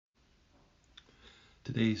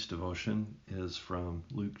Today's devotion is from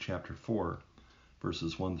Luke chapter 4,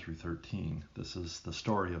 verses 1 through 13. This is the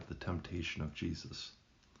story of the temptation of Jesus.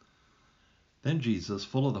 Then Jesus,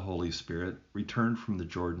 full of the Holy Spirit, returned from the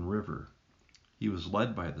Jordan River. He was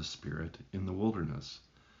led by the Spirit in the wilderness,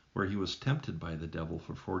 where he was tempted by the devil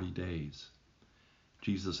for 40 days.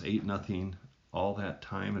 Jesus ate nothing all that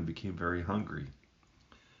time and became very hungry.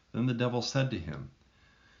 Then the devil said to him,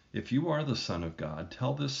 "If you are the Son of God,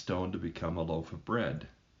 tell this stone to become a loaf of bread."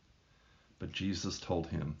 But Jesus told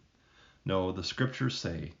him, "No, the scriptures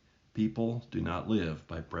say, people do not live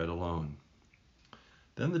by bread alone."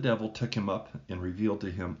 Then the devil took him up and revealed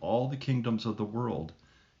to him all the kingdoms of the world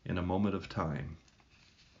in a moment of time.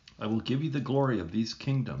 "I will give you the glory of these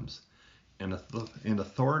kingdoms and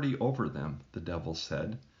authority over them," the devil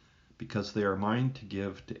said, "because they are mine to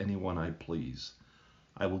give to anyone I please.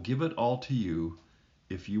 I will give it all to you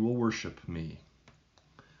if you will worship me."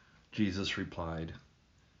 Jesus replied,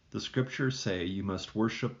 "The scriptures say you must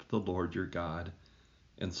worship the Lord your God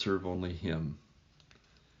and serve only him."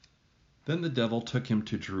 Then the devil took him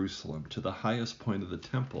to Jerusalem, to the highest point of the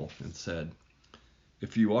temple, and said,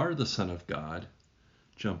 "If you are the Son of God,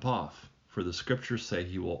 jump off, for the scriptures say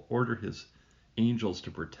he will order his angels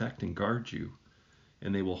to protect and guard you,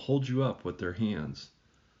 and they will hold you up with their hands,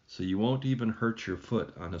 so you won't even hurt your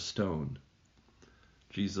foot on a stone."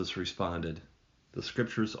 Jesus responded, "The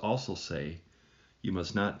scriptures also say you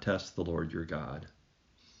must not test the Lord your God."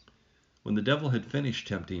 When the devil had finished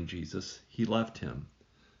tempting Jesus, he left him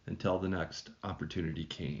until the next opportunity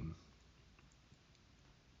came.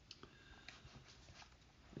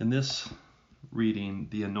 In this reading,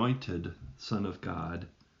 the anointed Son of God,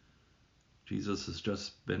 Jesus has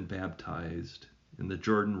just been baptized in the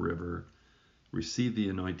Jordan River, received the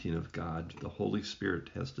anointing of God. The Holy Spirit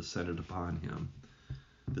has descended upon him.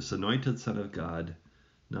 This anointed Son of God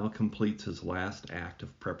now completes his last act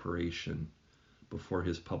of preparation before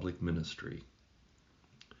his public ministry.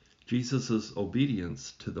 Jesus'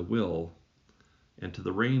 obedience to the will and to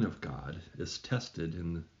the reign of God is tested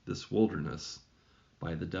in this wilderness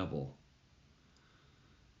by the devil.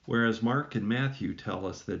 Whereas Mark and Matthew tell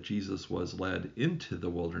us that Jesus was led into the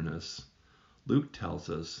wilderness, Luke tells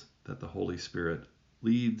us that the Holy Spirit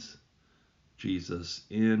leads Jesus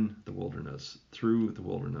in the wilderness, through the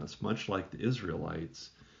wilderness, much like the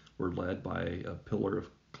Israelites were led by a pillar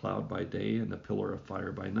of cloud by day and a pillar of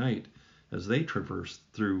fire by night as they traversed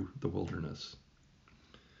through the wilderness.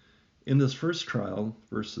 In this first trial,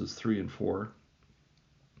 verses 3 and 4,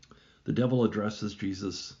 the devil addresses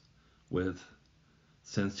Jesus with,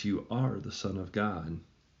 "Since you are the Son of God."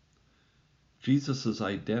 Jesus'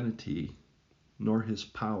 identity nor his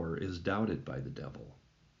power is doubted by the devil.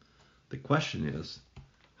 The question is,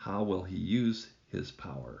 how will he use his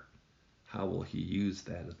power? How will he use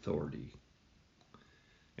that authority?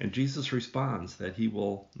 And Jesus responds that he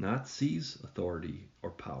will not seize authority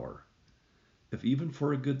or power, if even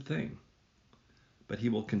for a good thing, but he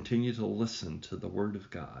will continue to listen to the word of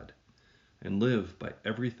God and live by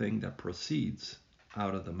everything that proceeds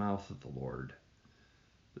out of the mouth of the Lord.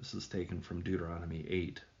 This is taken from Deuteronomy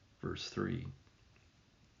 8, verse 3.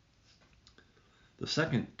 The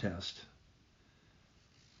second test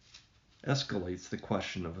escalates the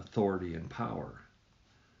question of authority and power.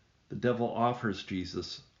 The devil offers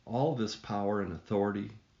Jesus all this power and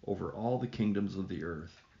authority over all the kingdoms of the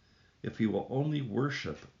earth if he will only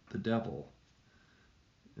worship the devil.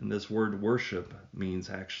 And this word worship means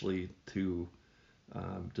actually to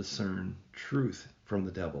discern truth from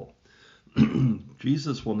the devil.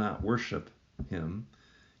 Jesus will not worship him.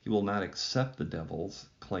 He will not accept the devil's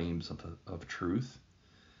claims of truth.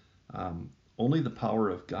 Only the power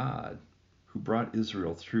of God, who brought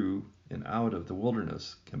Israel through and out of the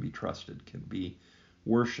wilderness, can be trusted, can be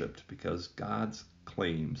worshipped, because God's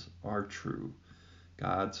claims are true.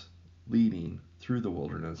 God's leading through the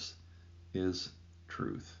wilderness is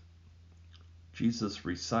truth. Jesus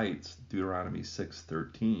recites Deuteronomy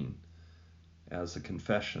 6:13 as a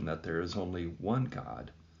confession that there is only one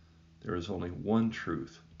God, there is only one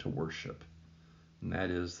truth to worship, and that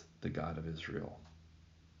is the God of Israel.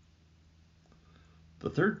 The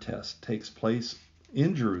third test takes place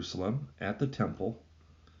in Jerusalem at the temple,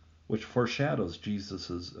 which foreshadows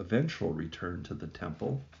Jesus' eventual return to the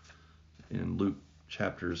temple in Luke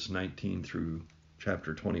chapters 19 through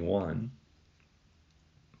chapter 21.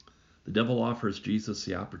 The devil offers Jesus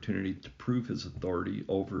the opportunity to prove his authority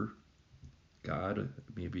over God,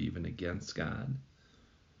 maybe even against God.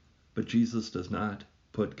 But Jesus does not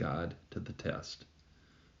put God to the test,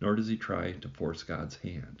 nor does he try to force God's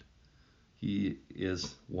hand. He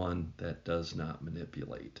is one that does not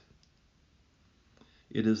manipulate.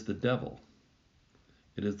 It is the devil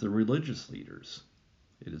It is the religious leaders.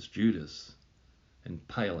 It is Judas and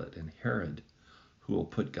Pilate and Herod who will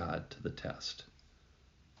put God to the test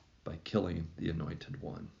by killing the Anointed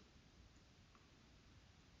One.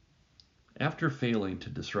 After failing to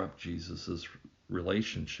disrupt Jesus'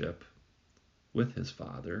 relationship with his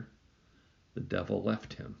Father, the devil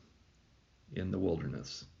left him in the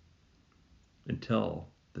wilderness until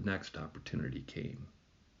the next opportunity came.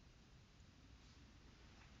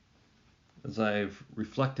 As I've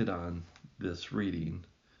reflected on this reading,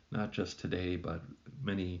 not just today, but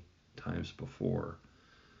many times before,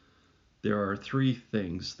 there are three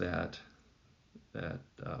things that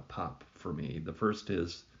pop for me. The first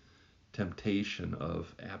is temptation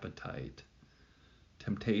of appetite.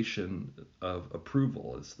 Temptation of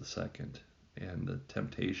approval is the second, and the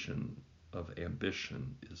temptation of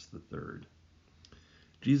ambition is the third.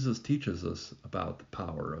 Jesus teaches us about the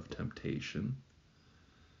power of temptation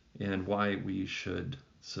and why we should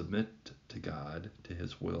submit to God, to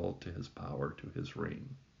his will, to his power, to his reign.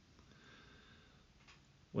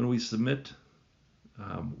 When we submit,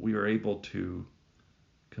 we are able to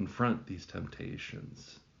confront these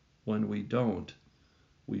temptations. When we don't,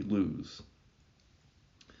 we lose.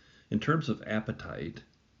 In terms of appetite,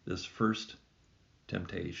 this first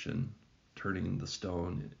temptation, turning the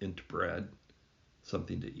stone into bread,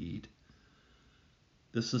 something to eat,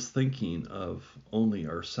 this is thinking of only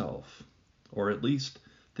ourself, or at least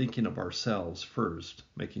thinking of ourselves first,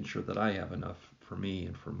 making sure that I have enough for me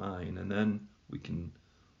and for mine, and then we can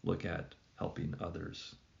look at helping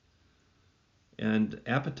others. And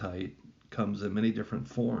appetite comes in many different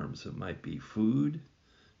forms. It might be food,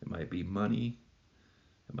 it might be money,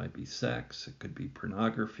 it might be sex, it could be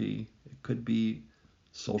pornography, it could be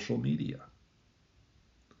social media.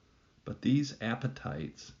 But these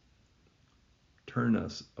appetites turn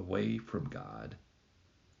us away from God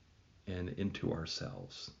and into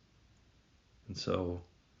ourselves. And so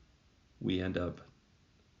we end up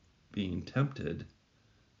being tempted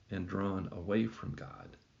and drawn away from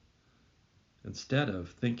God, instead of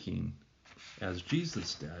thinking, as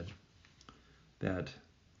Jesus did, that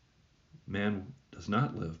man does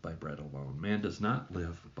not live by bread alone. Man does not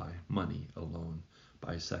live by money alone,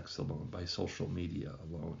 by sex alone, by social media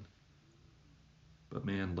alone. But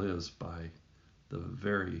man lives by the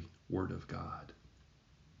very word of God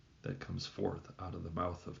that comes forth out of the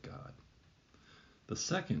mouth of God. The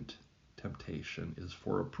second temptation is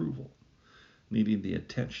for approval, needing the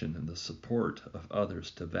attention and the support of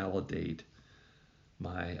others to validate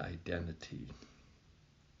my identity.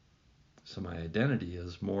 So my identity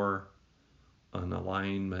is more an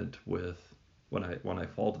alignment with, when I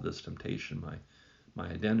fall to this temptation, my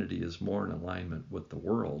identity is more in alignment with the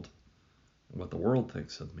world and what the world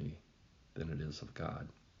thinks of me than it is of God.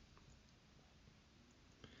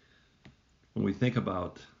 When we think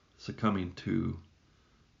about succumbing to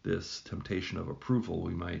this temptation of approval,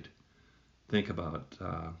 we might think about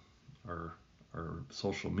our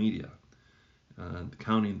social media,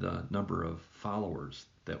 counting the number of followers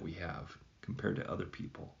that we have compared to other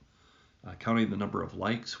people, counting the number of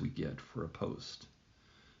likes we get for a post,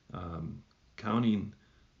 counting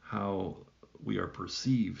how we are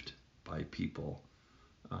perceived by people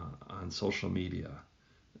on social media,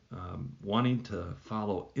 wanting to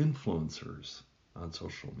follow influencers on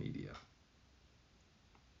social media,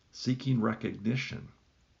 seeking recognition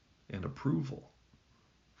and approval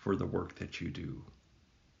for the work that you do,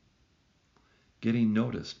 getting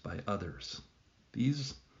noticed by others.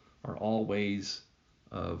 These are all ways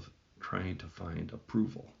of trying to find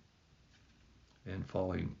approval and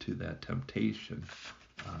falling to that temptation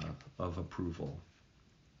of approval.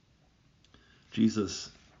 Jesus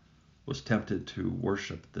was tempted to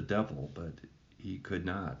worship the devil, but he could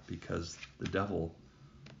not, because the devil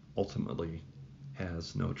ultimately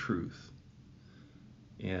has no truth.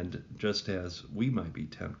 And just as we might be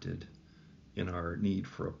tempted in our need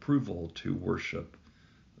for approval to worship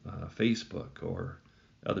Facebook or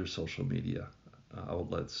other social media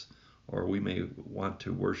outlets, or we may want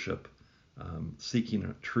to worship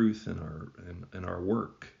seeking truth in our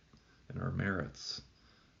work, in our merits.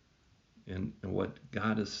 And what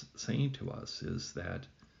God is saying to us is that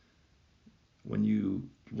when you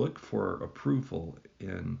look for approval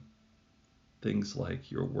in things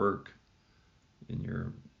like your work, in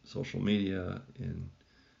your social media, in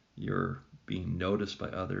your being noticed by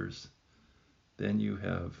others, then you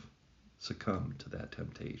have succumbed to that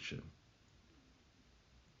temptation.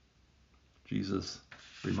 Jesus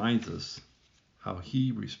reminds us how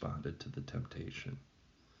he responded to the temptation.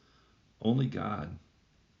 Only God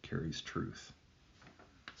carries truth.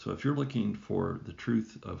 So if you're looking for the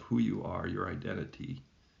truth of who you are, your identity,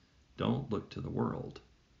 Don't look to the world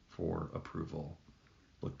for approval.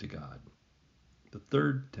 Look to God. The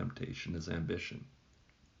third temptation is ambition.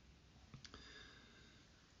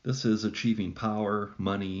 This is achieving power,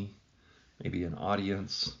 money, maybe an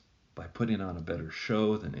audience, by putting on a better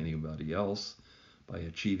show than anybody else, by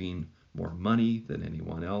achieving more money than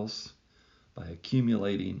anyone else, by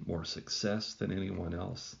accumulating more success than anyone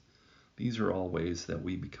else. These are all ways that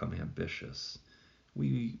we become ambitious.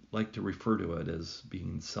 We like to refer to it as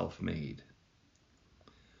being self-made.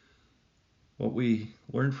 What we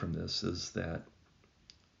learn from this is that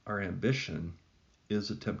our ambition is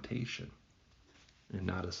a temptation and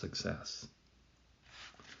not a success.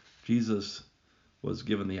 Jesus was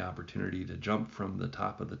given the opportunity to jump from the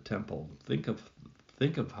top of the temple. Think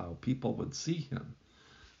of how people would see him.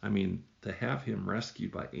 I mean, to have him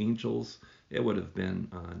rescued by angels, it would have been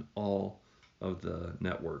on all of the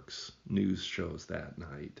networks, news shows that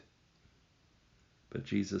night. But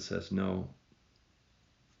Jesus says, no,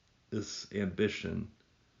 this ambition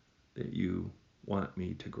that you want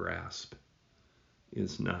me to grasp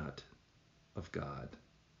is not of God.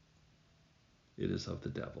 It is of the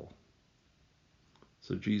devil.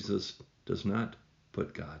 So Jesus does not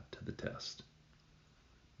put God to the test,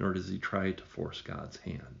 nor does he try to force God's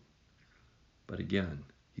hand. But again,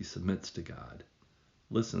 he submits to God,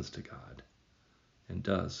 listens to God, and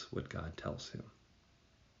does what God tells him.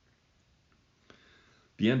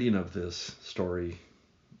 The ending of this story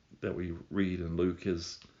that we read in Luke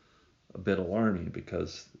is a bit alarming,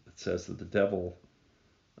 because it says that the devil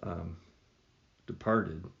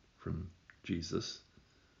departed from Jesus,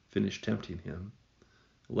 finished tempting him,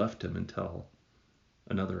 left him until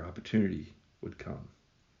another opportunity would come.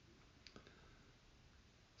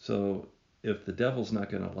 So if the devil's not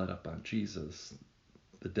going to let up on Jesus,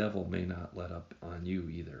 the devil may not let up on you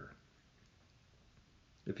either.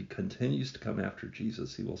 If he continues to come after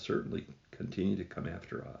Jesus, he will certainly continue to come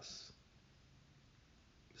after us.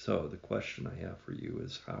 So the question I have for you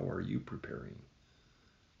is, how are you preparing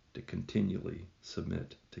to continually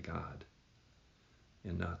submit to God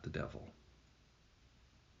and not the devil?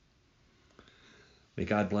 May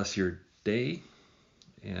God bless your day,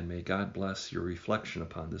 and may God bless your reflection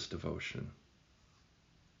upon this devotion.